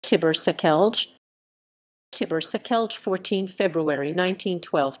Tibor Sekelj. Tibor Sekelj, 14 February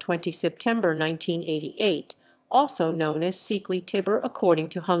 1912 – 20 September 1988, also known as Székely Tibor according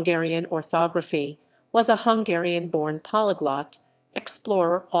to Hungarian orthography, was a Hungarian-born polyglot,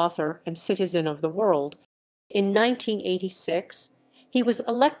 explorer, author, and citizen of the world. In 1986, he was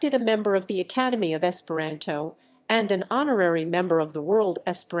elected a member of the Academy of Esperanto and an honorary member of the World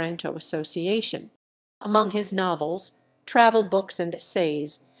Esperanto Association. Among his novels, travel books, and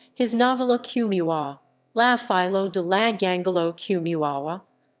essays, his novella Kumeŭaŭa, La filo de la ĝangalo Kumewawa,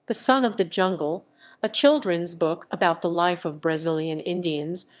 The Son of the Jungle, a children's book about the life of Brazilian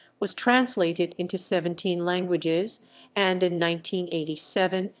Indians, was translated into 17 languages, and in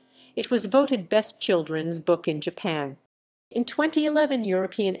 1987, it was voted Best Children's Book in Japan. In 2011,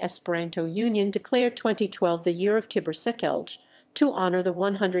 European Esperanto Union declared 2012 the Year of Tibor Sekelj to honor the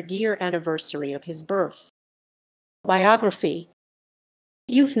 100-year anniversary of his birth. Biography.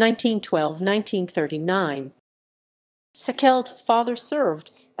 Youth 1912–1939. Sekelj's father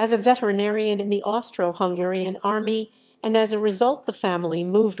served as a veterinarian in the Austro-Hungarian army, and as a result the family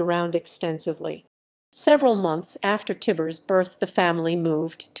moved around extensively. Several months after Tibor's birth, the family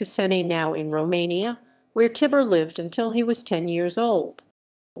moved to Székely, now in Romania, where Tibor lived until he was 10 years old.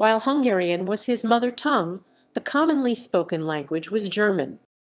 While Hungarian was his mother tongue, the commonly spoken language was German.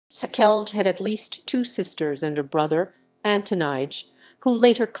 Sekelj had at least 2 sisters and a brother, Antonij, who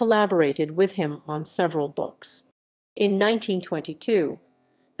later collaborated with him on several books. In 1922,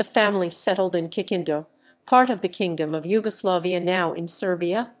 the family settled in Kikinda, part of the Kingdom of Yugoslavia, now in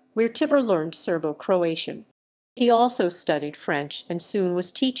Serbia, where Tibor learned Serbo-Croatian. He also studied French and soon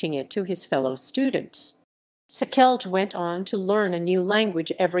was teaching it to his fellow students. Sekelj went on to learn a new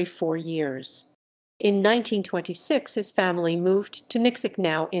language every 4 years. In 1926, his family moved to Nikšić,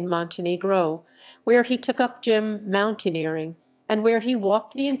 now in Montenegro, where he took up gym mountaineering and where he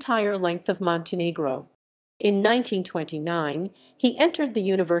walked the entire length of Montenegro. In 1929, he entered the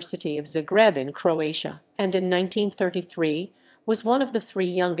University of Zagreb in Croatia, and in 1933 was one of the 3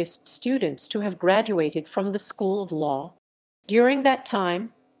 youngest students to have graduated from the School of Law. During that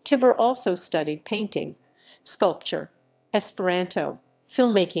time, Tibor also studied painting, sculpture, Esperanto,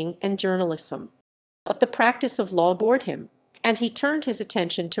 filmmaking, and journalism. But the practice of law bored him, and he turned his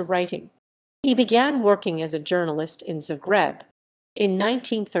attention to writing. He began working as a journalist in Zagreb. In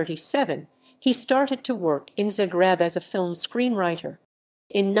 1937, he started to work in Zagreb as a film screenwriter.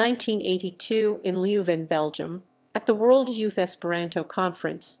 In 1982, in Leuven, Belgium, at the World Youth Esperanto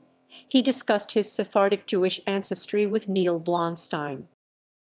Conference, he discussed his Sephardic Jewish ancestry with Neil Blonstein.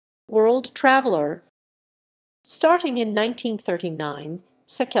 World traveler. Starting in 1939,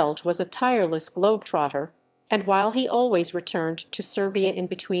 Sekelj was a tireless globetrotter, and while he always returned to Serbia in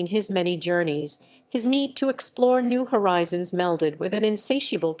between his many journeys, his need to explore new horizons melded with an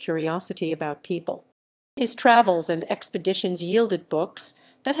insatiable curiosity about people. His travels and expeditions yielded books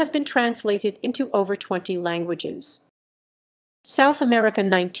that have been translated into over 20 languages. South America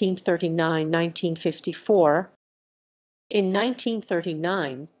 1939–1954. In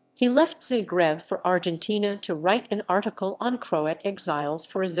 1939, he left Zagreb for Argentina to write an article on Croat exiles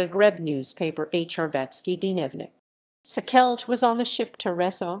for a Zagreb newspaper, Hrvatski Dnevnik. Sekelj was on the ship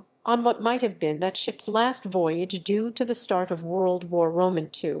Teresa, on what might have been that ship's last voyage due to the start of World War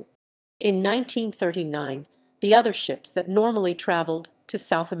II. In 1939, the other ships that normally traveled to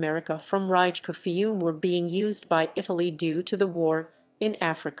South America from Rijeka Fiume were being used by Italy due to the war in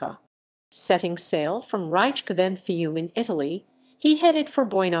Africa. Setting sail from Rijeka, then Fiume in Italy, he headed for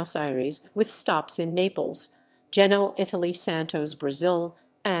Buenos Aires with stops in Naples, Genoa, Italy, Santos, Brazil,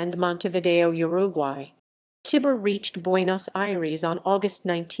 and Montevideo, Uruguay. Tibor reached Buenos Aires on August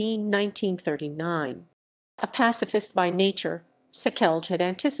 19, 1939. A pacifist by nature, Sekelj had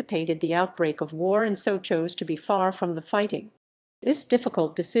anticipated the outbreak of war and so chose to be far from the fighting. This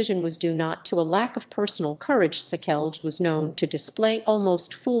difficult decision was due not to a lack of personal courage. Sekelj was known to display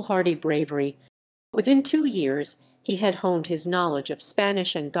almost foolhardy bravery. Within 2 years, he had honed his knowledge of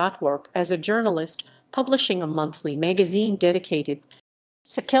Spanish and got work as a journalist, publishing a monthly magazine dedicated.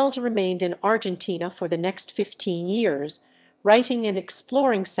 Sekelj remained in Argentina for the next 15 years, writing and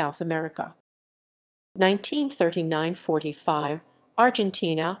exploring South America. 1939–45,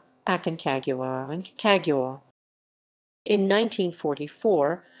 Argentina, Aconcagua and Cagua. In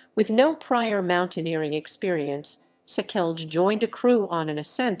 1944, with no prior mountaineering experience, Sekelj joined a crew on an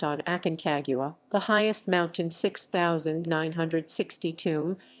ascent on Aconcagua, the highest mountain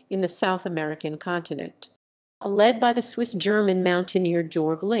 6,962 in the South American continent, led by the Swiss-German mountaineer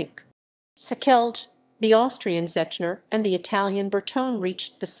Georg Link. Sekelj, the Austrian Zechner, and the Italian Bertone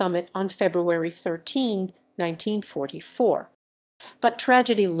reached the summit on February 13, 1944. But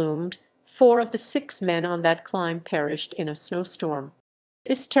tragedy loomed. 4 of the 6 men on that climb perished in a snowstorm.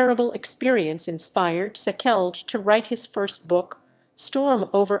 This terrible experience inspired Sekelj to write his first book, Storm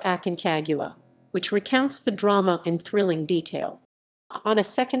over Aconcagua, which recounts the drama in thrilling detail. On a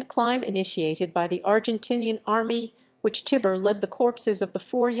second climb initiated by the Argentinian army, which Tibor led, the corpses of the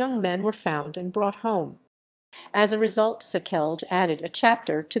 4 young men were found and brought home. As a result, Sekelj added a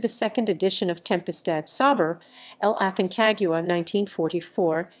chapter to the second edition of Tempestad Saber, El Aconcagua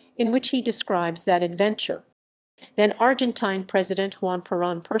 1944, in which he describes that adventure. Then Argentine President Juan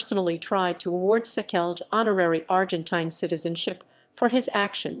Perón personally tried to award Sekelj honorary Argentine citizenship for his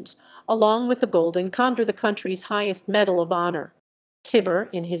actions, along with the Golden Condor, the country's highest medal of honor. Tibor,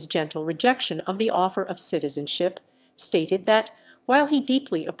 in his gentle rejection of the offer of citizenship, stated that, while he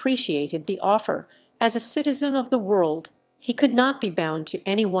deeply appreciated the offer, as a citizen of the world, he could not be bound to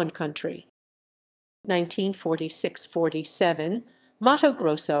any one country. 1946–47, Mato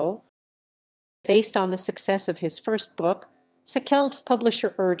Grosso. Based on the success of his first book, Sekelj's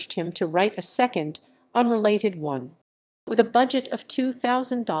publisher urged him to write a second, unrelated one. With a budget of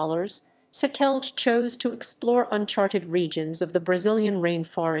 $2,000, Sekelj chose to explore uncharted regions of the Brazilian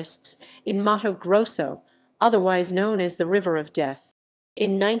rainforests in Mato Grosso, otherwise known as the River of Death.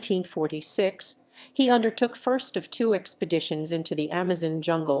 In 1946, he undertook first of 2 expeditions into the Amazon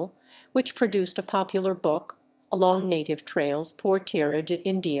jungle, which produced a popular book, Along Native Trails por Tierra de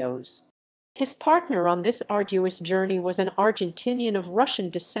Indios. His partner on this arduous journey was an Argentinian of Russian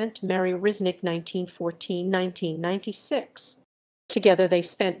descent, Mary Riznik, 1914–1996. Together they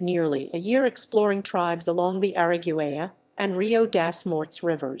spent nearly a year exploring tribes along the Araguaia and Rio das Mortes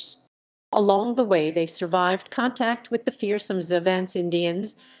rivers. Along the way they survived contact with the fearsome Zavance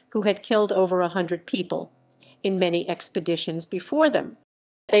Indians, who had killed over 100 people in many expeditions before them.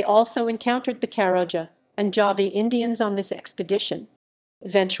 They also encountered the Karaja and Javi Indians on this expedition.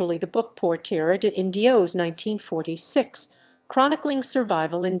 Eventually the book Por Tierra de Indios 1946, chronicling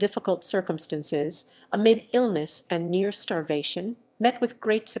survival in difficult circumstances amid illness and near starvation, met with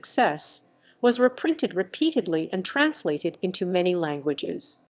great success, was reprinted repeatedly and translated into many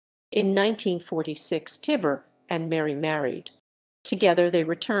languages. In 1946 Tibor and Mary married. Together they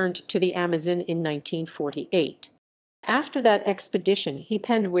returned to the Amazon in 1948. After that expedition he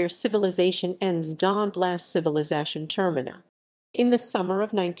penned Where Civilization Ends, Donde la Civilización Termina. In the summer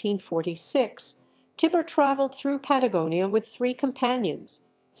of 1946, Tibor traveled through Patagonia with 3 companions,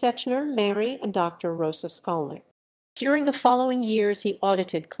 Sechner, Mary, and Dr. Rosa Skolnick. During the following years he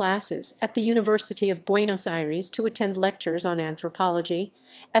audited classes at the University of Buenos Aires to attend lectures on anthropology,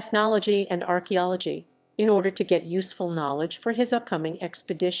 ethnology, and archaeology, in order to get useful knowledge for his upcoming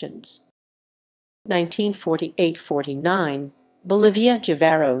expeditions. 1948–49, Bolivia,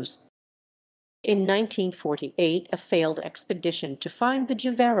 Jivaros. In 1948, a failed expedition to find the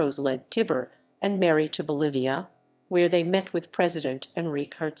Jivaros led Tibor and Mary to Bolivia, where they met with President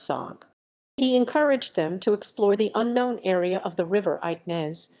Enrique Herzog. He encouraged them to explore the unknown area of the river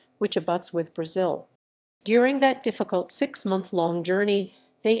Itnez, which abuts with Brazil. During that difficult 6-month-long journey,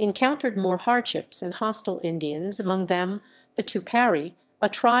 they encountered more hardships and hostile Indians, among them the Tupari, a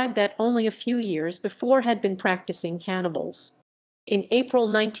tribe that only a few years before had been practicing cannibals. In April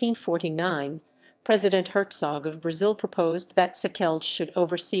 1949, President Herzog of Brazil proposed that Sekelj should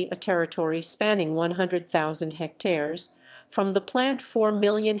oversee a territory spanning 100,000 hectares, from the planned 4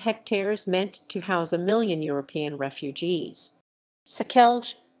 million hectares meant to house 1 million European refugees.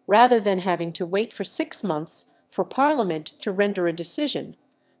 Sekelj, rather than having to wait for 6 months for Parliament to render a decision,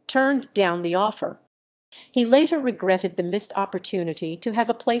 turned down the offer. He later regretted the missed opportunity to have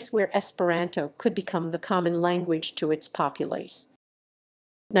a place where Esperanto could become the common language to its populace.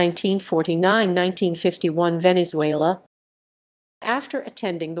 1949–1951, Venezuela. After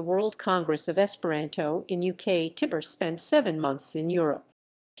attending the World Congress of Esperanto in UK, Tibor spent 7 months in Europe.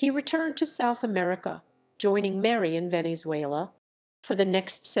 He returned to South America, joining Mary in Venezuela. For the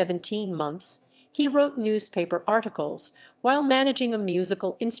next 17 months, he wrote newspaper articles while managing a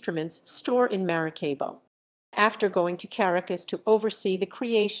musical instruments store in Maracaibo. After going to Caracas to oversee the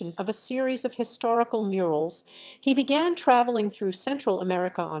creation of a series of historical murals, he began traveling through Central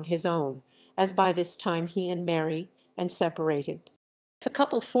America on his own, as by this time he and Mary and separated. The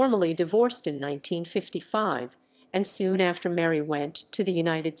couple formally divorced in 1955, and soon after Mary went to the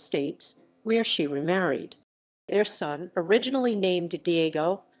United States, where she remarried. Their son, originally named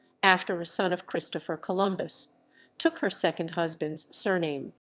Diego, after a son of Christopher Columbus, took her second husband's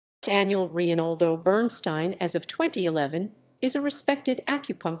surname. Daniel Reinaldo Bernstein, as of 2011, is a respected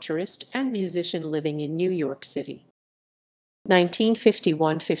acupuncturist and musician living in New York City.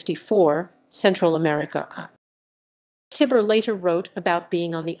 1951–54, Central America. Tibor later wrote about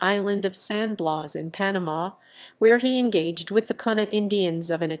being on the island of San Blas in Panama, where he engaged with the Cuna Indians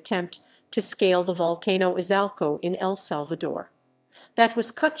of an attempt to scale the volcano Izalco in El Salvador. That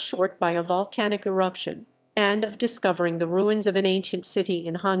was cut short by a volcanic eruption, and of discovering the ruins of an ancient city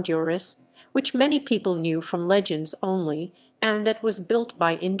in Honduras, which many people knew from legends only, and that was built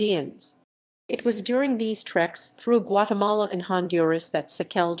by Indians. It was during these treks through Guatemala and Honduras that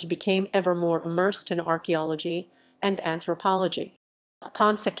Sekelj became ever more immersed in archaeology and anthropology.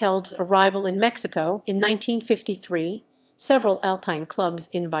 Upon Sekelj's arrival in Mexico in 1953, several alpine clubs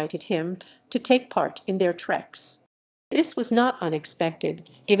invited him to take part in their treks. This was not unexpected,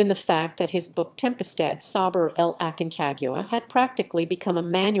 given the fact that his book Tempestad sobre el Aconcagua had practically become a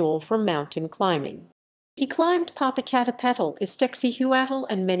manual for mountain climbing. He climbed Popocatépetl, Iztaccíhuatl,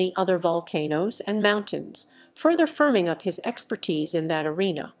 and many other volcanoes and mountains, further firming up his expertise in that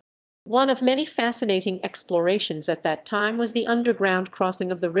arena. One of many fascinating explorations at that time was the underground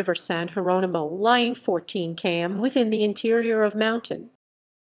crossing of the river San Jeronimo, lying 14 km within the interior of mountain.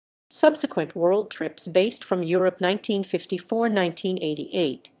 Subsequent world trips based from Europe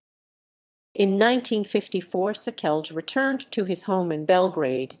 1954–1988. In 1954, Sekelj returned to his home in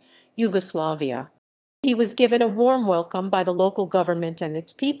Belgrade, Yugoslavia. He was given a warm welcome by the local government and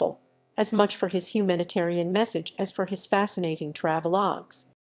its people, as much for his humanitarian message as for his fascinating travelogues.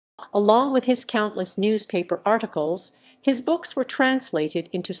 Along with his countless newspaper articles, his books were translated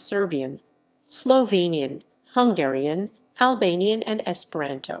into Serbian, Slovenian, Hungarian, Albanian, and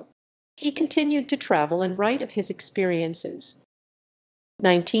Esperanto. He continued to travel and write of his experiences.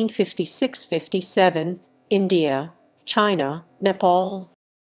 1956–57, India, China, Nepal.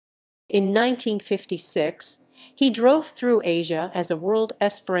 In 1956, he drove through Asia as a World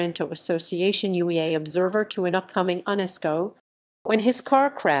Esperanto Association UEA observer to an upcoming UNESCO. When his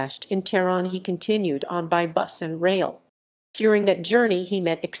car crashed in Tehran, he continued on by bus and rail. During that journey, he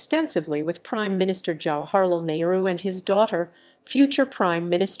met extensively with Prime Minister Jawaharlal Nehru and his daughter, future Prime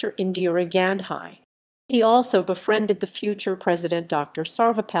Minister Indira Gandhi. He also befriended the future President Dr.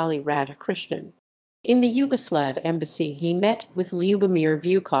 Sarvepalli Radhakrishnan. In the Yugoslav embassy, he met with Ljubomir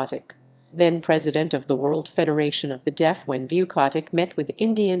Vukotic, then president of the World Federation of the Deaf. When Vukotic met with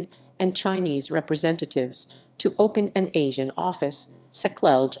Indian and Chinese representatives to open an Asian office,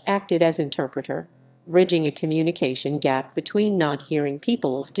 Sekelj acted as interpreter, bridging a communication gap between non-hearing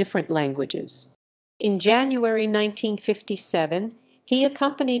people of different languages. In January 1957, he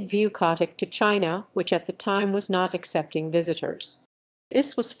accompanied Vukotic to China, which at the time was not accepting visitors.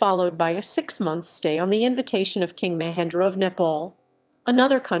 This was followed by a 6-month stay on the invitation of King Mahendra of Nepal,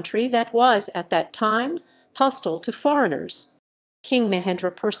 another country that was, at that time, hostile to foreigners. King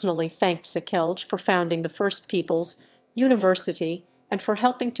Mahendra personally thanked Sekelj for founding the First People's University and for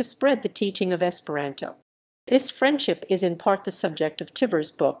helping to spread the teaching of Esperanto. This friendship is in part the subject of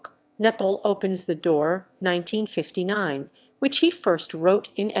Tibor's book, Nepal Opens the Door, 1959, which he first wrote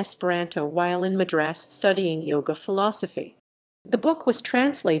in Esperanto while in Madras studying yoga philosophy. The book was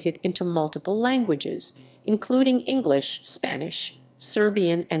translated into multiple languages, including English, Spanish,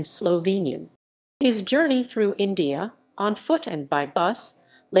 Serbian, and Slovenian. His journey through India, on foot and by bus,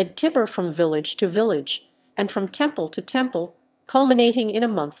 led Tibor from village to village, and from temple to temple, culminating in a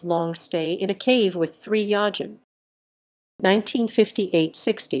month-long stay in a cave with 3 yajin.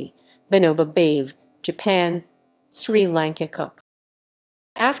 1958–60, Vinoba Bhave, Japan, Sri Lanka Cook.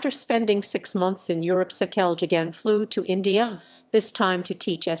 After spending 6 months in Europe, Sekelj again flew to India, this time to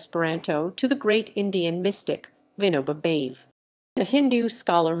teach Esperanto to the great Indian mystic, Vinoba Bhave. The Hindu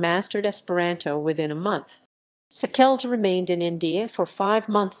scholar mastered Esperanto within a month. Sekelj remained in India for 5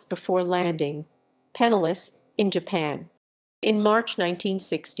 months before landing, penniless, in Japan. In March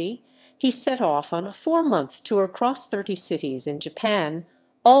 1960, he set off on a 4-month tour across 30 cities in Japan,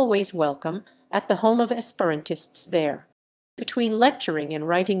 always welcome at the home of Esperantists there. Between lecturing and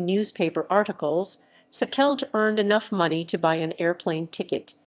writing newspaper articles, Sekelj earned enough money to buy an airplane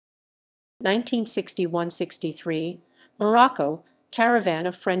ticket. 1961–63, Morocco, Caravan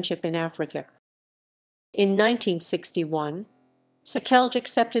of Friendship in Africa. In 1961, Sekelj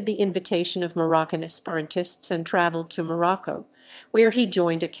accepted the invitation of Moroccan Esperantists and traveled to Morocco, where he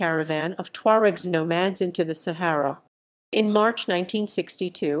joined a caravan of Tuaregs nomads into the Sahara. In March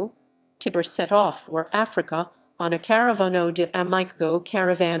 1962, Tibor set off for Africa on a Caravano de Amigo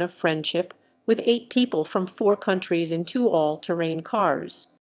caravan of friendship with 8 people from 4 countries in 2 all-terrain cars.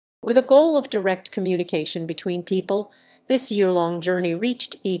 With a goal of direct communication between people, this year-long journey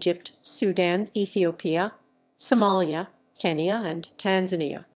reached Egypt, Sudan, Ethiopia, Somalia, Kenya, and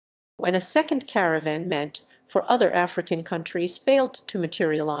Tanzania. When a second caravan meant for other African countries failed to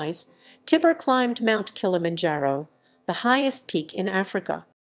materialize, Tibor climbed Mount Kilimanjaro, the highest peak in Africa.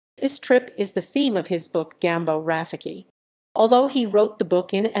 This trip is the theme of his book Gambo Rafiki. Although he wrote the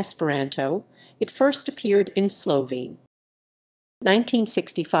book in Esperanto, it first appeared in Slovene.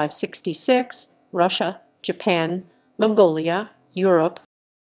 1965–66, Russia, Japan, Mongolia, Europe.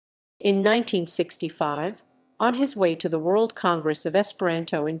 In 1965, on his way to the World Congress of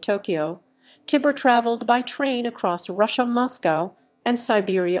Esperanto in Tokyo, Tibor traveled by train across Russia, Moscow, and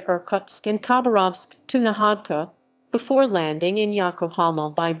Siberia, Irkutsk and Khabarovsk to Nakhodka, before landing in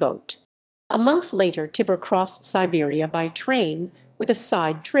Yokohama by boat. A month later, Tibor crossed Siberia by train with a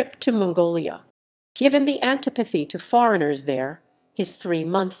side trip to Mongolia. Given the antipathy to foreigners there, his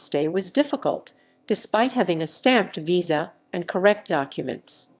 3-month stay was difficult, despite having a stamped visa and correct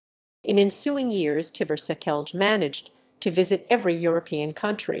documents. In ensuing years, Tibor Sekelj managed to visit every European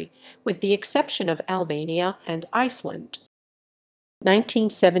country, with the exception of Albania and Iceland.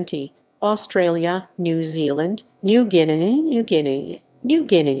 1970, Australia, New Zealand, New Guinea.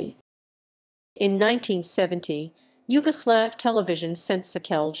 In 1970, Yugoslav television sent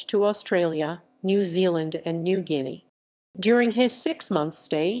Sekelj to Australia, New Zealand, and New Guinea. During his 6-month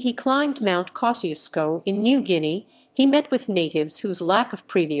stay, he climbed Mount Kosciuszko in New Guinea. He met with natives whose lack of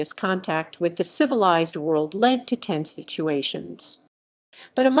previous contact with the civilized world led to tense situations.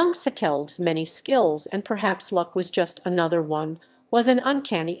 But among Sekelj's many skills, and perhaps luck was just another one, was an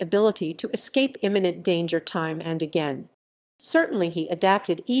uncanny ability to escape imminent danger time and again. Certainly he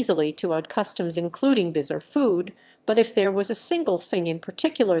adapted easily to odd customs, including bizarre food, but if there was a single thing in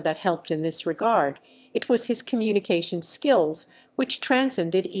particular that helped in this regard, it was his communication skills, which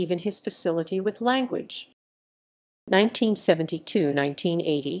transcended even his facility with language.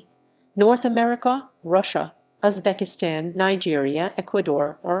 1972–1980, North America, Russia, Uzbekistan, Nigeria,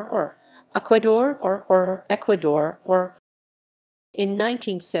 Ecuador. In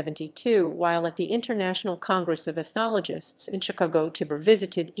 1972, while at the International Congress of Ethnologists in Chicago, Tibor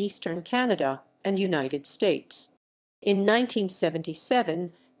visited Eastern Canada and United States. In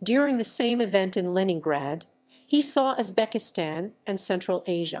 1977, during the same event in Leningrad, he saw Uzbekistan and Central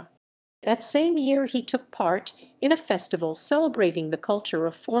Asia. That same year he took part in a festival celebrating the culture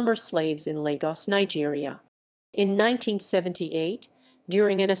of former slaves in Lagos, Nigeria. In 1978,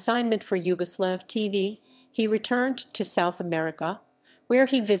 during an assignment for Yugoslav TV, he returned to South America, where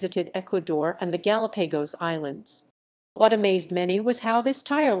he visited Ecuador and the Galapagos Islands. What amazed many was how this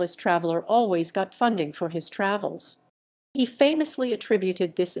tireless traveler always got funding for his travels. He famously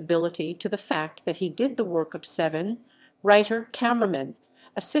attributed this ability to the fact that he did the work of 7 writer, cameraman,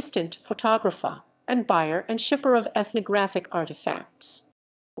 assistant, photographer, and buyer and shipper of ethnographic artifacts.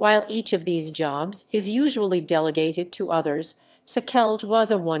 While each of these jobs is usually delegated to others, Sekelj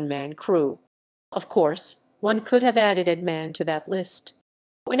was a one-man crew. Of course, one could have added a man to that list.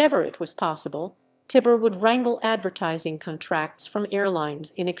 Whenever it was possible, Tibor would wrangle advertising contracts from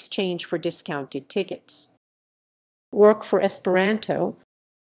airlines in exchange for discounted tickets. Work for Esperanto.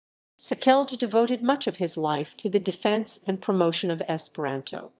 Sekelj devoted much of his life to the defense and promotion of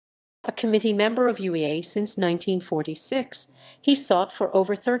Esperanto. A committee member of UEA since 1946, he sought for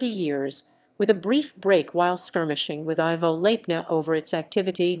over 30 years, with a brief break while skirmishing with Ivo Leipna over its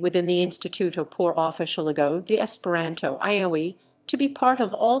activity within the Instituto por Oficialidade de Esperanto (IOE), to be part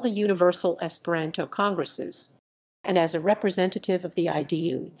of all the Universal Esperanto Congresses. And as a representative of the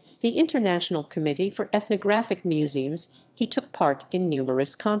IDU, the International Committee for Ethnographic Museums, he took part in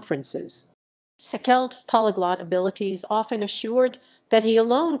numerous conferences. Sekelj's polyglot abilities often assured that he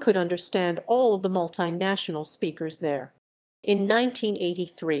alone could understand all of the multinational speakers there. In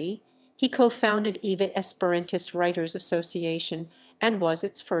 1983, he co-founded EVA Esperantist Writers Association and was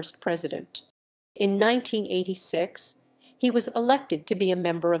its first president. In 1986, he was elected to be a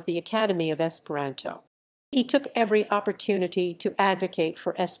member of the Academy of Esperanto. He took every opportunity to advocate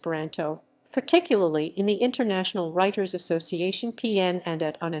for Esperanto, particularly in the International Writers Association (PN) and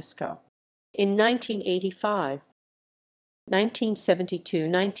at UNESCO. In 1985,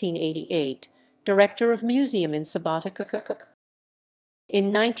 1972–1988, director of museum in Subotica. In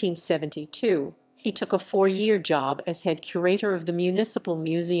 1972, he took a 4-year job as head curator of the Municipal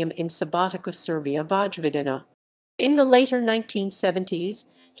Museum in Subotica, Serbia, Vojvodina. In the later 1970s,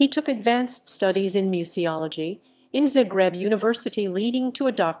 he took advanced studies in museology in Zagreb University, leading to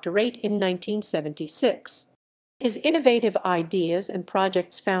a doctorate in 1976. His innovative ideas and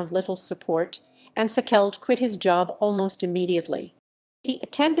projects found little support, and Sekelj quit his job almost immediately. He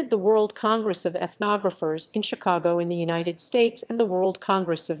attended the World Congress of Ethnographers in Chicago in the United States and the World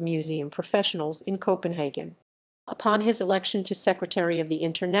Congress of Museum Professionals in Copenhagen. Upon his election to Secretary of the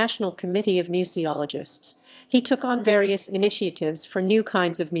International Committee of Museologists, he took on various initiatives for new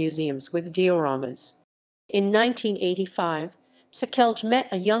kinds of museums with dioramas. In 1985, Sekelj met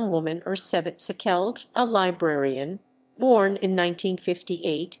a young woman, Székely Sekelj, a librarian, born in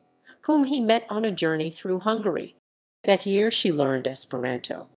 1958, whom he met on a journey through Hungary. That year she learned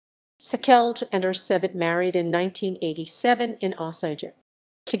Esperanto. Sekelj and Székely married in 1987 in Osijek.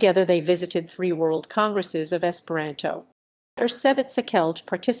 Together they visited 3 World Congresses of Esperanto. Székely Sekelj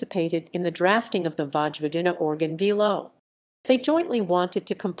participated in the drafting of the Vojvodina organ filo. They jointly wanted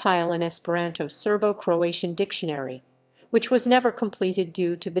to compile an Esperanto Serbo-Croatian dictionary, which was never completed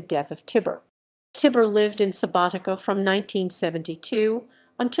due to the death of Tibor. Tibor lived in Subotica from 1972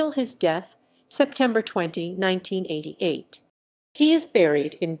 until his death, September 20, 1988. He is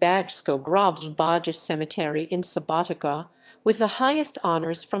buried in Bajsko Groblje Cemetery in Subotica, with the highest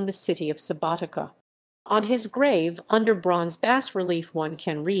honors from the city of Subotica. On his grave, under bronze bas-relief, one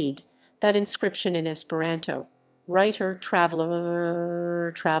can read that inscription in Esperanto: writer,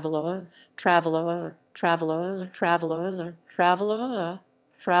 traveler, traveler, traveler, traveler, traveler, traveler,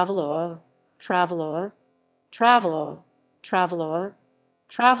 traveler, traveler, traveler, traveler,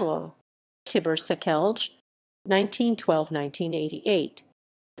 traveler. Tibor Sekelj, 1912–1988.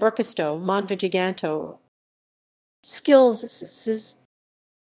 Burkisto Monvigiganto. Skills.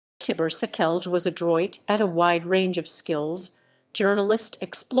 Tibor Sekelj was adroit at a wide range of skills: journalist,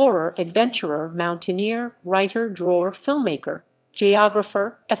 explorer, adventurer, mountaineer, writer, drawer, filmmaker,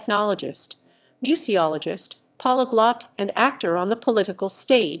 geographer, ethnologist, museologist, polyglot, and actor on the political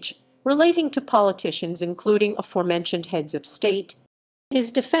stage, relating to politicians including aforementioned heads of state.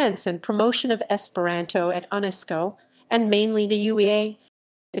 His defense and promotion of Esperanto at UNESCO, and mainly the UEA,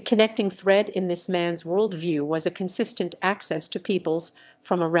 the connecting thread in this man's worldview was a consistent access to peoples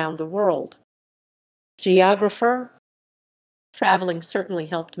from around the world. Geographer. Traveling certainly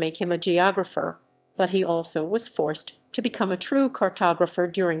helped make him a geographer, but he also was forced to become a true cartographer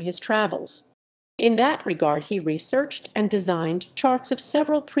during his travels. In that regard, he researched and designed charts of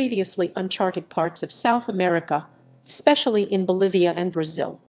several previously uncharted parts of South America, especially in Bolivia and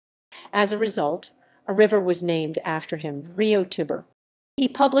Brazil. As a result, a river was named after him, Rio Tibor. He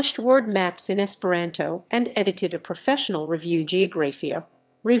published word maps in Esperanto and edited a professional review, Geographia,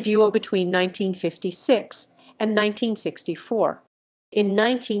 Review, between 1956 and 1964. In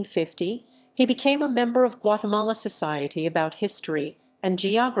 1950, he became a member of Guatemala Society about History and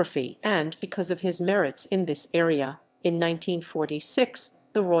Geography, and, because of his merits in this area, in 1946,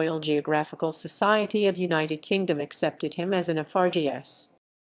 the Royal Geographical Society of United Kingdom accepted him as an FRGS.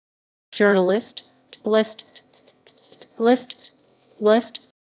 Journalist,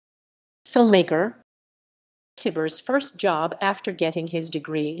 filmmaker. Tibor's first job after getting his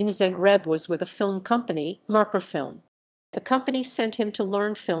degree in Zagreb was with a film company, Marker Film. The company sent him to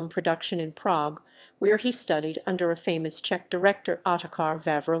learn film production in Prague, where he studied under a famous Czech director, Otakar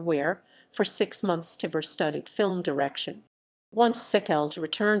Vavra, where, for 6 months, Tibor studied film direction. Once Sekelj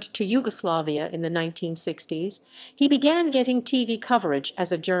returned to Yugoslavia in the 1960s, he began getting TV coverage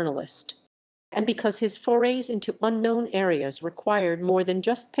as a journalist. And because his forays into unknown areas required more than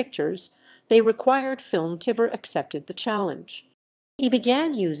just pictures, they required film, Tibor accepted the challenge. He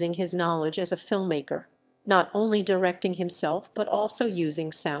began using his knowledge as a filmmaker, not only directing himself but also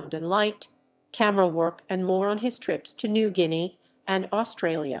using sound and light, camera work, and more on his trips to New Guinea and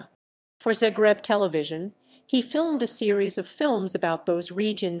Australia. For Zagreb Television, he filmed a series of films about those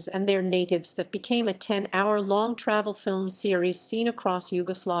regions and their natives that became a 10-hour-long travel film series seen across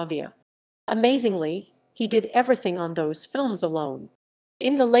Yugoslavia. Amazingly, he did everything on those films alone.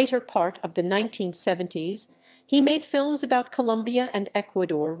 In the later part of the 1970s, he made films about Colombia and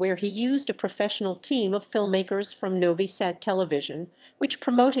Ecuador, where he used a professional team of filmmakers from Novi Sad Television, which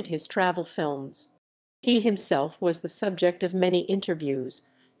promoted his travel films. He himself was the subject of many interviews,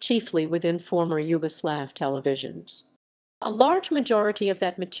 chiefly within former Yugoslav televisions. A large majority of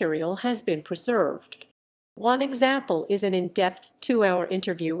that material has been preserved. One example is an in-depth 2-hour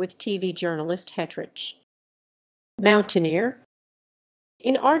interview with TV journalist Hetrich. Mountaineer.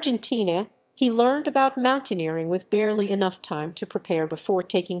 In Argentina, he learned about mountaineering with barely enough time to prepare before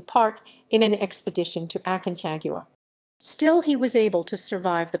taking part in an expedition to Aconcagua. Still, he was able to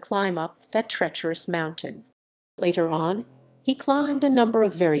survive the climb up that treacherous mountain. Later on, he climbed a number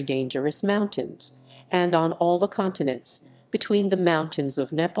of very dangerous mountains, and on all the continents, between the mountains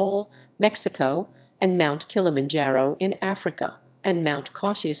of Nepal, Mexico, and Mount Kilimanjaro in Africa, and Mount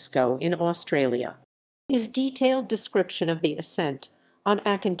Kosciuszko in Australia. His detailed description of the ascent on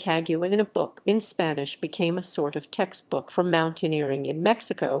Aconcagua in a book in Spanish became a sort of textbook for mountaineering in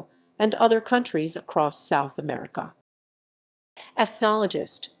Mexico and other countries across South America.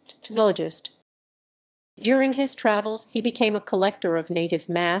 Ethnologist. During his travels, he became a collector of native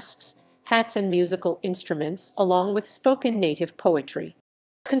masks, hats and musical instruments, along with spoken native poetry.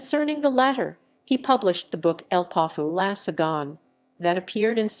 Concerning the latter, he published the book El Pafu la Sagan, that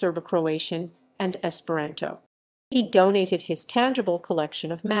appeared in Serbo-Croatian and Esperanto. He donated his tangible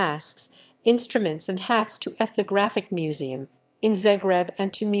collection of masks, instruments, and hats to Ethnographic Museum in Zagreb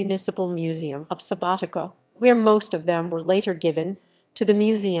and to Municipal Museum of Subotica, where most of them were later given to the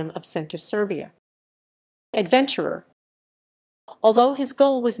Museum of Central Serbia. Adventurer. Although his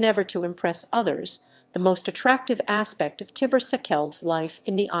goal was never to impress others, the most attractive aspect of Tibor Sekelj's life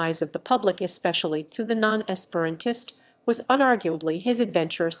in the eyes of the public, especially to the non-Esperantist, was unarguably his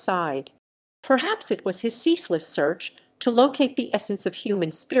adventurous side. Perhaps it was his ceaseless search to locate the essence of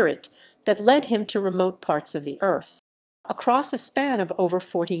human spirit that led him to remote parts of the earth. Across a span of over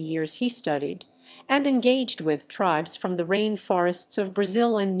 40 years he studied and engaged with tribes from the rainforests of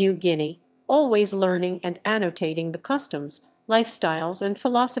Brazil and New Guinea, always learning and annotating the customs, lifestyles, and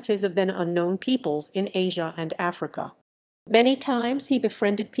philosophies of then unknown peoples in Asia and Africa. Many times he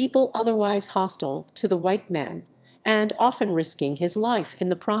befriended people otherwise hostile to the white man, and often risking his life in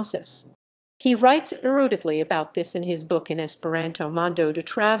the process. He writes eruditely about this in his book in Esperanto Mondo de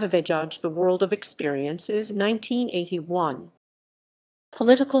Traviviĝoj, The World of Experiences, 1981.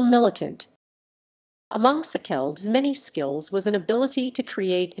 Political militant. Among Sekelj's many skills was an ability to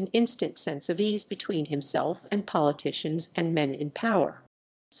create an instant sense of ease between himself and politicians and men in power.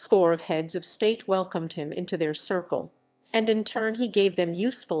 Score of heads of state welcomed him into their circle, and in turn he gave them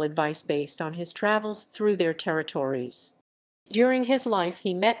useful advice based on his travels through their territories. During his life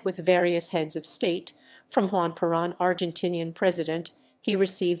he met with various heads of state. From Juan Perón, Argentinian president, he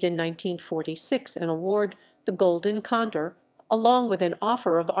received in 1946 an award, the Golden Condor, along with an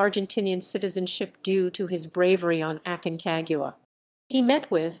offer of Argentinian citizenship due to his bravery on Aconcagua. He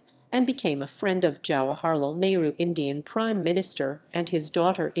met with and became a friend of Jawaharlal Nehru, Indian Prime Minister, and his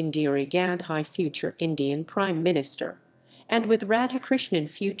daughter Indira Gandhi, future Indian Prime Minister, and with Radhakrishnan,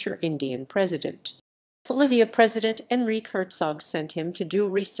 future Indian President. Bolivia President Enrique Herzog sent him to do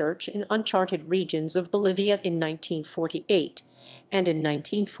research in uncharted regions of Bolivia in 1948, and in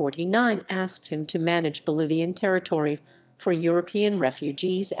 1949 asked him to manage Bolivian territory for European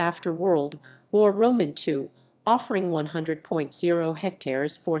refugees after World War II, offering 100.0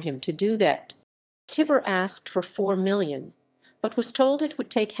 hectares for him to do that. Tibor asked for 4 million, but was told it would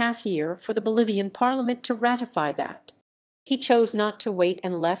take half a year for the Bolivian parliament to ratify that. He chose not to wait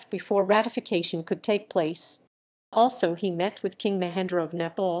and left before ratification could take place. Also, he met with King Mahendra of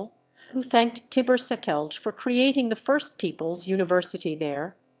Nepal, who thanked Tibor Sekelj for creating the first People's University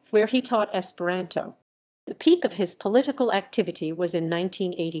there, where he taught Esperanto. The peak of his political activity was in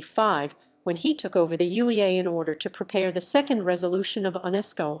 1985, when he took over the UEA in order to prepare the second resolution of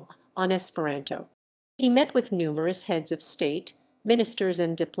UNESCO on Esperanto. He met with numerous heads of state, ministers,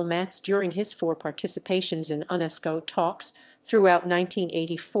 and diplomats during his 4 participations in UNESCO talks throughout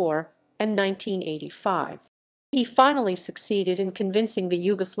 1984 and 1985. He finally succeeded in convincing the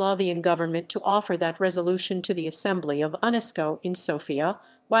Yugoslavian government to offer that resolution to the Assembly of UNESCO in Sofia,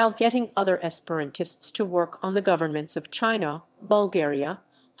 while getting other Esperantists to work on the governments of China, Bulgaria,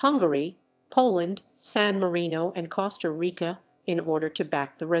 Hungary, Poland, San Marino, and Costa Rica in order to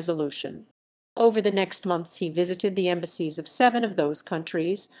back the resolution. Over the next months he visited the embassies of 7 of those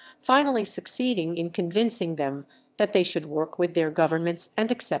countries, finally succeeding in convincing them that they should work with their governments and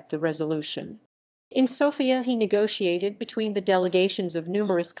accept the resolution. In Sofia he negotiated between the delegations of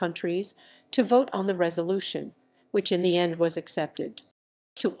numerous countries to vote on the resolution, which in the end was accepted.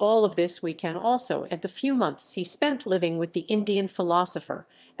 To all of this we can also add the few months he spent living with the Indian philosopher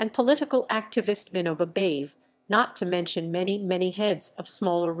and political activist Vinoba Bhave, not to mention many heads of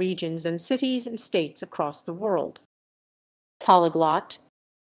smaller regions and cities and states across the world. Polyglot.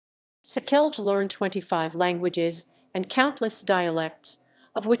 Sekelj learned 25 languages and countless dialects,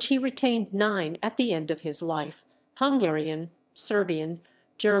 of which he retained 9 at the end of his life: Hungarian, Serbian,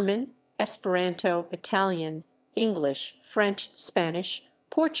 German, Esperanto, Italian, English, French, Spanish,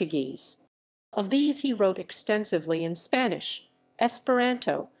 Portuguese. Of these he wrote extensively in Spanish,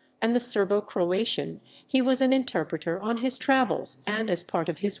 Esperanto, and the Serbo-Croatian. He was an interpreter on his travels and as part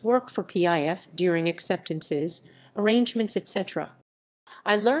of his work for PIF during acceptances, arrangements, etc.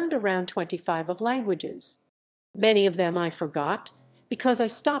 I learned around 25 of languages. Many of them I forgot because I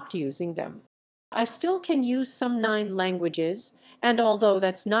stopped using them. I still can use some 9 languages, and although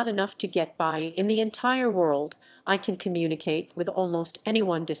that's not enough to get by in the entire world, I can communicate with almost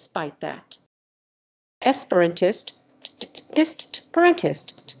anyone despite that. Esperantist.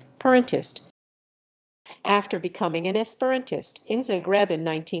 After becoming an Esperantist in Zagreb in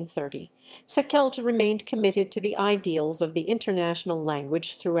 1930, Sekelj remained committed to the ideals of the international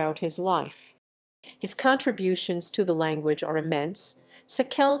language throughout his life. His contributions to the language are immense.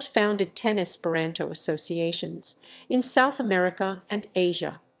 Sekelj founded 10 Esperanto associations in South America and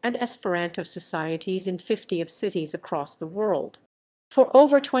Asia, and Esperanto societies in 50 of cities across the world. For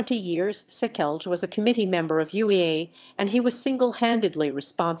over 20 years, Sekelj was a committee member of UEA, and he was single-handedly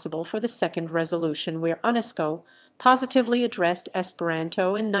responsible for the second resolution where UNESCO positively addressed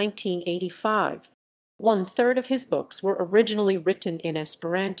Esperanto in 1985. One-third of his books were originally written in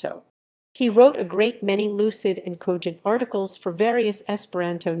Esperanto. He wrote a great many lucid and cogent articles for various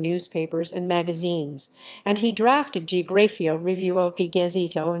Esperanto newspapers and magazines, and he drafted Geografia Revuo P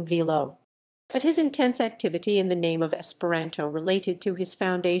Gazeto and Filo. But his intense activity in the name of Esperanto related to his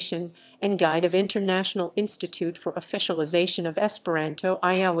foundation and guide of International Institute for Officialization of Esperanto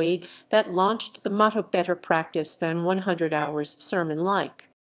IOE that launched the motto Better Practice Than 100 Hours Sermon Like.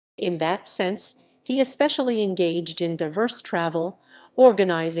 In that sense, he especially engaged in diverse travel,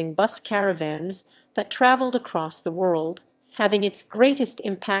 organizing bus caravans that traveled across the world, having its greatest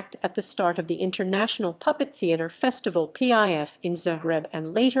impact at the start of the International Puppet Theatre Festival PIF in Zagreb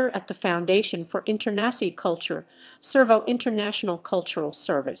and later at the Foundation for Internasi Culture, Servo International Cultural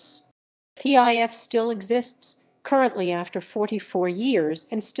Service. PIF still exists, currently after 44 years,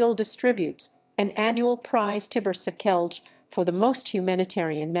 and still distributes an annual prize Tibor Sekelj for the most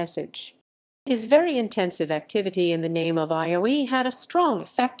humanitarian message. His very intensive activity in the name of IOE had a strong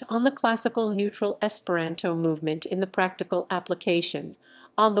effect on the classical neutral Esperanto movement in the practical application,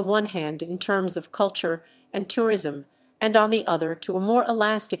 on the one hand in terms of culture and tourism, and on the other to a more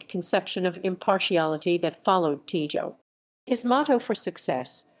elastic conception of impartiality that followed Tijo. His motto for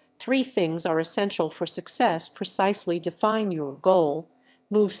success, 3 things are essential for success, precisely define your goal,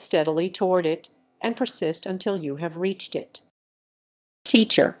 move steadily toward it, and persist until you have reached it.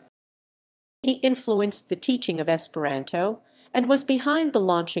 Teacher. He influenced the teaching of Esperanto and was behind the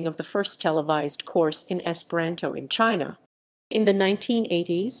launching of the first televised course in Esperanto in China. In the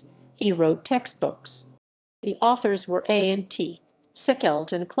 1980s, he wrote textbooks. The authors were A&T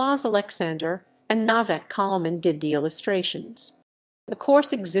Sekelj and Klaus Alexander, and Navek Kalaman did the illustrations. The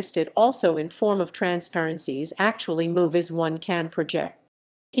course existed also in form of transparencies, actually move as one can project.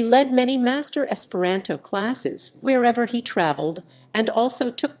 He led many master Esperanto classes wherever he traveled, and also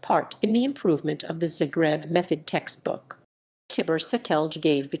took part in the improvement of the Zagreb method textbook. Tibor Sekelj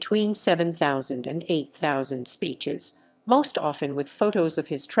gave between 7,000 and 8,000 speeches, most often with photos of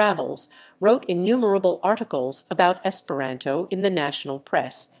his travels, wrote innumerable articles about Esperanto in the national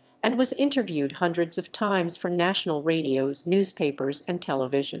press, and was interviewed hundreds of times for national radios, newspapers, and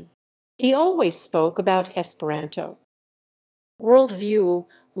television. He always spoke about Esperanto. Worldview.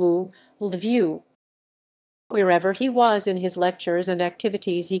 Wherever he was in his lectures and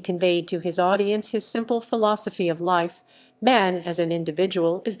activities, he conveyed to his audience his simple philosophy of life. Man as an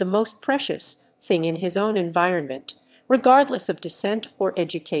individual is the most precious thing in his own environment, regardless of descent or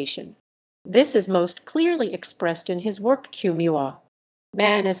education. This is most clearly expressed in his work Kumeŭaŭa.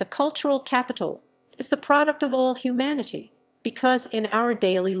 Man as a cultural capital is the product of all humanity, because in our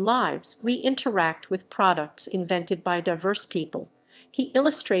daily lives we interact with products invented by diverse people. He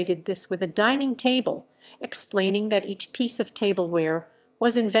illustrated this with a dining table, explaining that each piece of tableware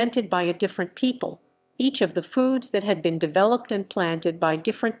was invented by a different people, each of the foods that had been developed and planted by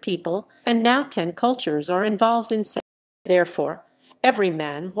different people, and now 10 cultures are involved in sales. Therefore, every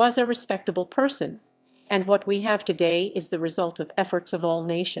man was a respectable person, and what we have today is the result of efforts of all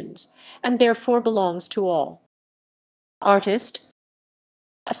nations, and therefore belongs to all. Artist.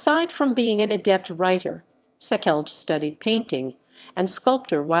 Aside from being an adept writer, Sekelj studied painting and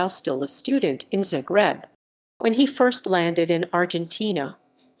sculpture while still a student in Zagreb. When he first landed in Argentina,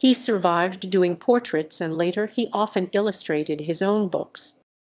 he survived doing portraits, and later he often illustrated his own books.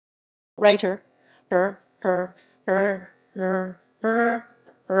 Writer.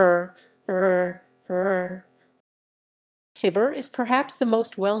 Tibor is perhaps the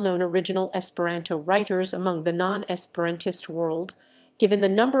most well-known original Esperanto writers among the non-Esperantist world, given the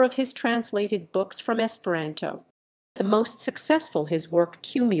number of his translated books from Esperanto. The most successful his work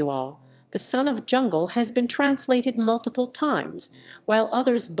Kumeŭaŭa, The Son of Jungle, has been translated multiple times, while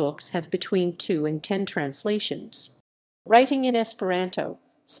others' books have between 2 and 10 translations. Writing in Esperanto,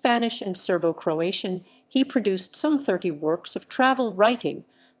 Spanish, and Serbo-Croatian, he produced some 30 works of travel writing,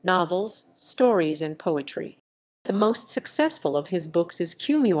 novels, stories, and poetry. The most successful of his books is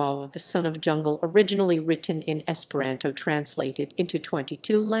Kumeŭaŭa, The Son of Jungle, originally written in Esperanto, translated into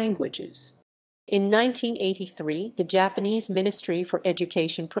 22 languages. In 1983, the Japanese Ministry for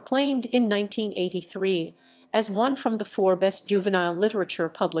Education proclaimed in 1983 as one from the 4 best juvenile literature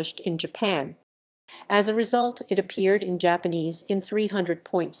published in Japan. As a result, it appeared in Japanese in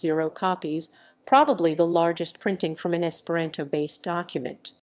 300.0 copies, probably the largest printing from an Esperanto-based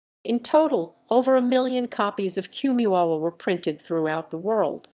document. In total, over 1 million copies of Kumewawa were printed throughout the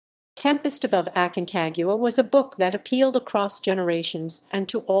world. Tempest above Aconcagua was a book that appealed across generations and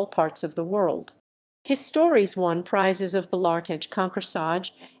to all parts of the world. His stories won prizes of Belartej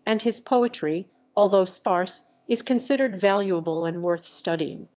Concursage, and his poetry, although sparse, is considered valuable and worth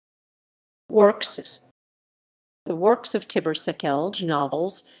studying. Works. The works of Tibor Sekelj,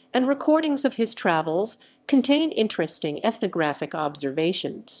 novels, and recordings of his travels contain interesting ethnographic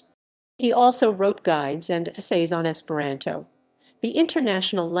observations. He also wrote guides and essays on Esperanto, the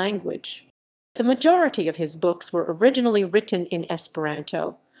international language. The majority of his books were originally written in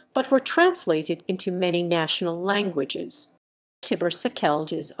Esperanto, but were translated into many national languages. Tibor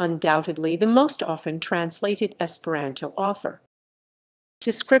Sekelj is undoubtedly the most often translated Esperanto author.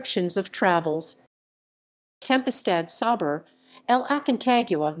 Descriptions of travels. Tempestad Saber, El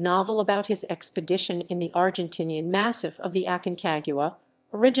Aconcagua, novel about his expedition in the Argentinian Massif of the Aconcagua,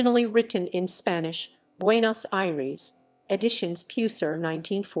 originally written in Spanish, Buenos Aires, editions Puser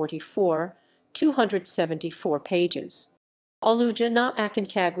 1944, 274 pages. Oluja na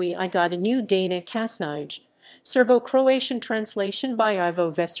Aconcagua I got a new Dana Kasnij, Serbo-Croatian translation by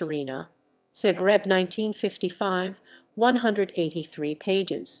Ivo Veserina, Zagreb 1955, 183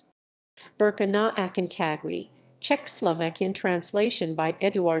 pages. Brka na Aconcagua, Czechoslovakian translation by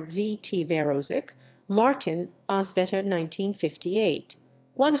Eduard V. T. Verozik, Martin, Osveta 1958,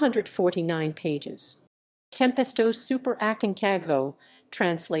 149 pages. Tempesto super Aconcagvo,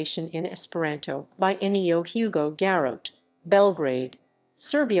 translation in Esperanto by Ennio Hugo Garot, Belgrade,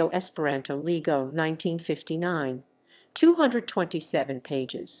 Serbio Esperanto Ligo 1959, 227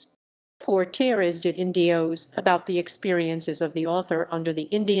 pages. Porteiras de Indios, about the experiences of the author under the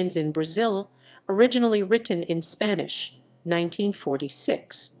Indians in Brazil, originally written in Spanish,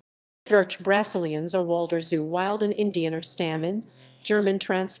 1946. Virch Brasilians or Walter zu Wild and Indianer Stammen, German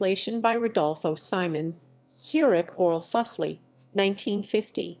translation by Rodolfo Simon, Zurich Oral Fussli,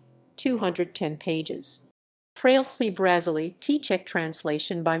 1950, 210 pages. Pralesli Brazili, T-Czech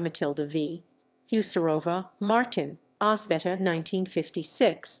translation by Matilda V. Husarova, Martin, Osveta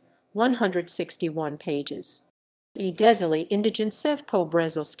 1956, 161 pages. I Desili Indigencev po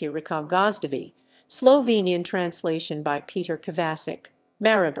Brazilski Rika Gozdovi, Slovenian translation by Peter Kovacic,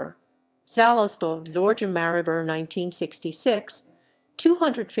 Maribor, Zalospo Zorja Maribor 1966,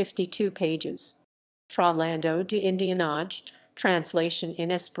 252 pages. Tralando de Indianage, translation in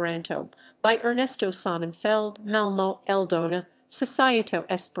Esperanto by Ernesto Sonnenfeld, Malmo Eldona, Societo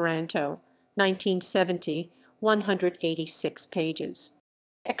Esperanto, 1970, 186 pages.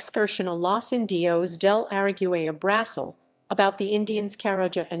 Excursion a los Indios del Araguaia Brasil, about the Indians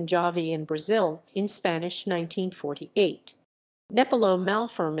Caraja and Javi in Brazil, in Spanish 1948. Nepalo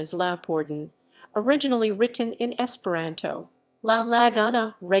Malfermes Laporden, originally written in Esperanto, La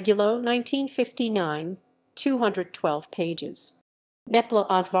Lagana Regulo 1959, 212 pages. Nepla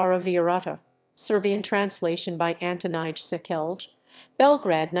Odvara Virata, Serbian translation by Antonij Sekelj,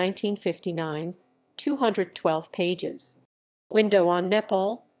 Belgrade 1959, 212 pages. Window on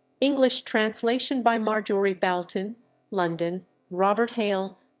Nepal, English translation by Marjorie Balton, London, Robert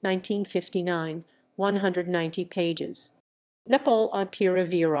Hale, 1959, 190 pages. Nepal on Pira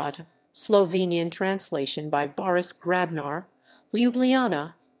Virata, Slovenian translation by Boris Grabnar,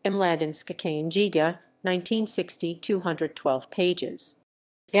 Ljubljana, Mladinska Knjiga, 1960, 212 pages.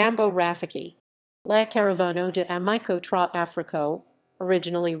 Gambo Rafiki, La Caravano de Amico tra Africo,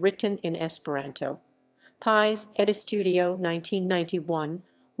 originally written in Esperanto. Pais Edistudio 1991,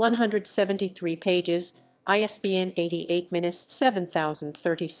 173 pages, ISBN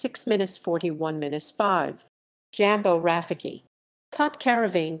 88-7036-41-5. Jambo Rafiki. Kot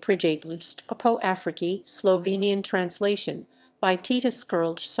Karavane Prijateljst po Afriki, Slovenian translation by Tita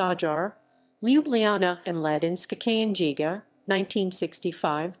Skrlj Sajar, Ljubljana Mladinska Knjiga,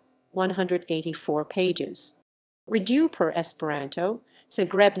 1965, 184 pages. Review per Esperanto,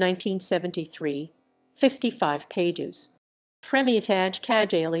 Zagreb 1973, 55 pages. Premietaj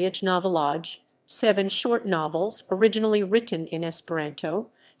Kajaliaj Novelaj, 7 short novels originally written in Esperanto,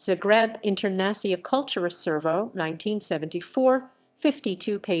 Zagreb Internacia Cultura Servo, 1974,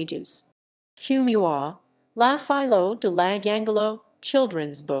 52 pages. Kumeŭaŭa, La Filo de la ĝangalo,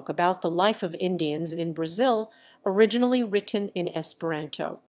 children's book about the life of Indians in Brazil, originally written in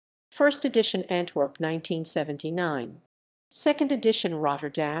Esperanto. First edition Antwerp 1979. Second edition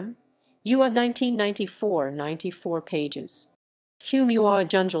Rotterdam, UA 1994, 94 pages. Kumeŭaŭa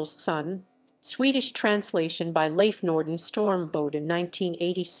Jungel's Son, Swedish translation by Leif Norden Stormboden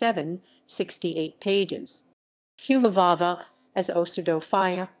 1987, 68 pages. Kumewawa as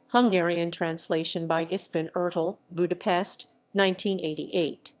Osodofia, Hungarian translation by István Ertel, Budapest,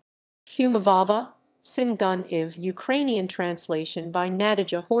 1988. Kumewawa, Singun Iv, Ukrainian translation by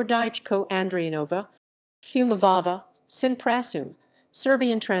Nadija Hordijko Andrianova, Kumewawa, Sin Prasum,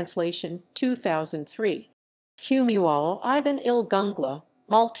 Serbian translation, 2003. Kumeŭaŭa, Ivan il Gungla,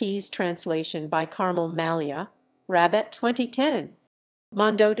 Maltese translation by Carmel Malia, Rabat 2010.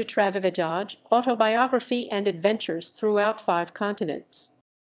 Mondo de Travividade, Autobiography and Adventures Throughout 5 Continents.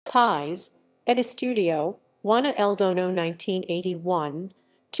 Pais, Edistudio, 1 Eldono 1981,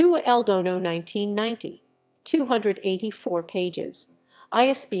 2 Eldono 1990, 284 pages.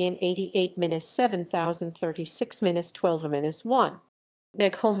 ISBN 88-7036-12-1.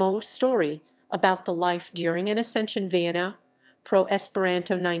 Neg Homo story about the life during an Ascension Vienna, Pro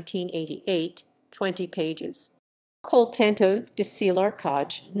Esperanto 1988, 20 pages. Coltanto de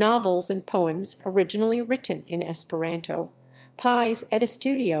Silarkaj, novels and poems originally written in Esperanto. Pais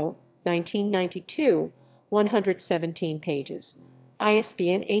Edistudio, 1992, 117 pages.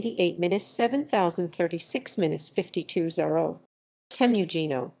 ISBN 88-7036-520.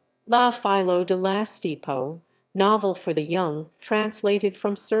 Temuģino, La Filo de la Stipo, novel for the young, translated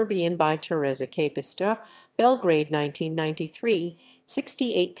from Serbian by Teresa Kapista, Belgrade 1993,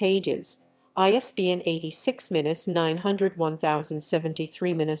 68 pages. ISBN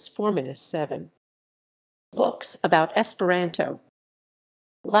 86-901073-4-7. Books about Esperanto.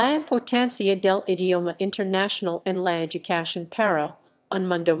 La importancia del idioma internacional en la educación para un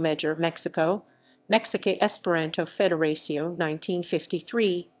mundo mejor, Mexico, Mexique Esperanto Federación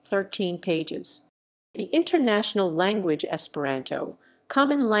 1953, 13 pages. The International Language Esperanto,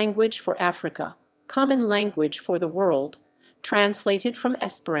 Common Language for Africa, Common Language for the World, translated from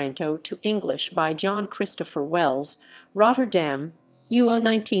Esperanto to English by John Christopher Wells, Rotterdam, UA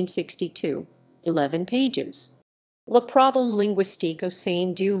 1962, 11 pages. Le problème linguistique au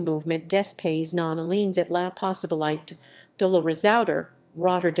sein du mouvement des pays non alignés et la possibilité de le résoudre,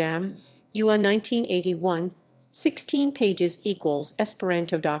 Rotterdam, UA 1981, 16 pages equals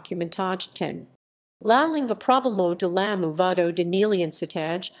Esperanto documentage 10. La lingua problemo de la movado de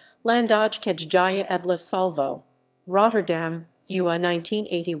neliancitage, landage kejjaya ebla salvo, Rotterdam, UA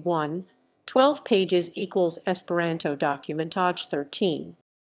 1981, 12 pages equals Esperanto documentage 13.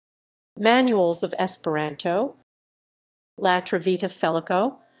 Manuals of Esperanto. La Travita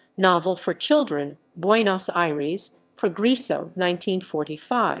Felico, novel for children, Buenos Aires, Progreso,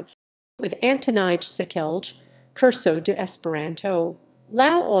 1945. With Antonij Sekelj, Curso de Esperanto,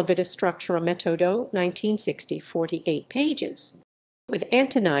 La Orbita Structura Metodo, 1960, 48 pages. With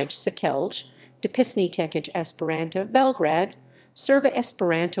Antonij Sekelj, Dopisnitekaj Esperanto, Belgrade, Serva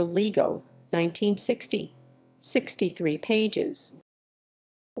Esperanto Ligo, 1960, 63 pages.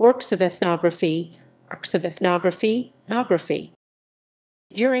 Works of ethnography. Ethnography.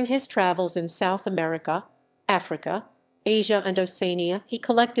 During his travels in South America, Africa, Asia, and Oceania, he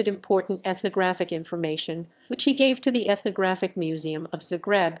collected important ethnographic information, which he gave to the Ethnographic Museum of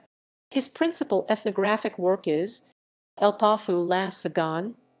Zagreb. His principal ethnographic work is El Pafu la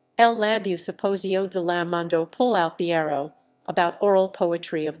Sagan, El Labio Supposio de la Mondo Pull Out the Arrow, about oral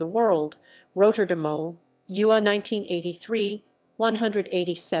poetry of the world, Rotterdamo, UA 1983,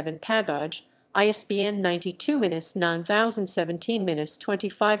 187 pagage, ISBN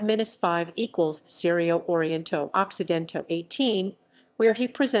 92-9017-25-5 equals Serio Oriento Occidento 18, where he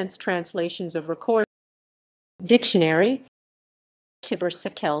presents translations of record. Dictionary. Tibor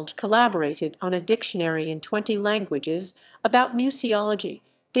Sekelj collaborated on a dictionary in 20 languages about museology,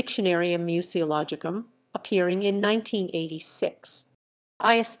 Dictionarium Museologicum, appearing in 1986.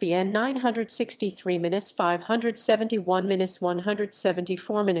 ISBN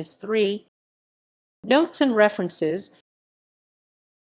 963-571-174-3. Notes and references.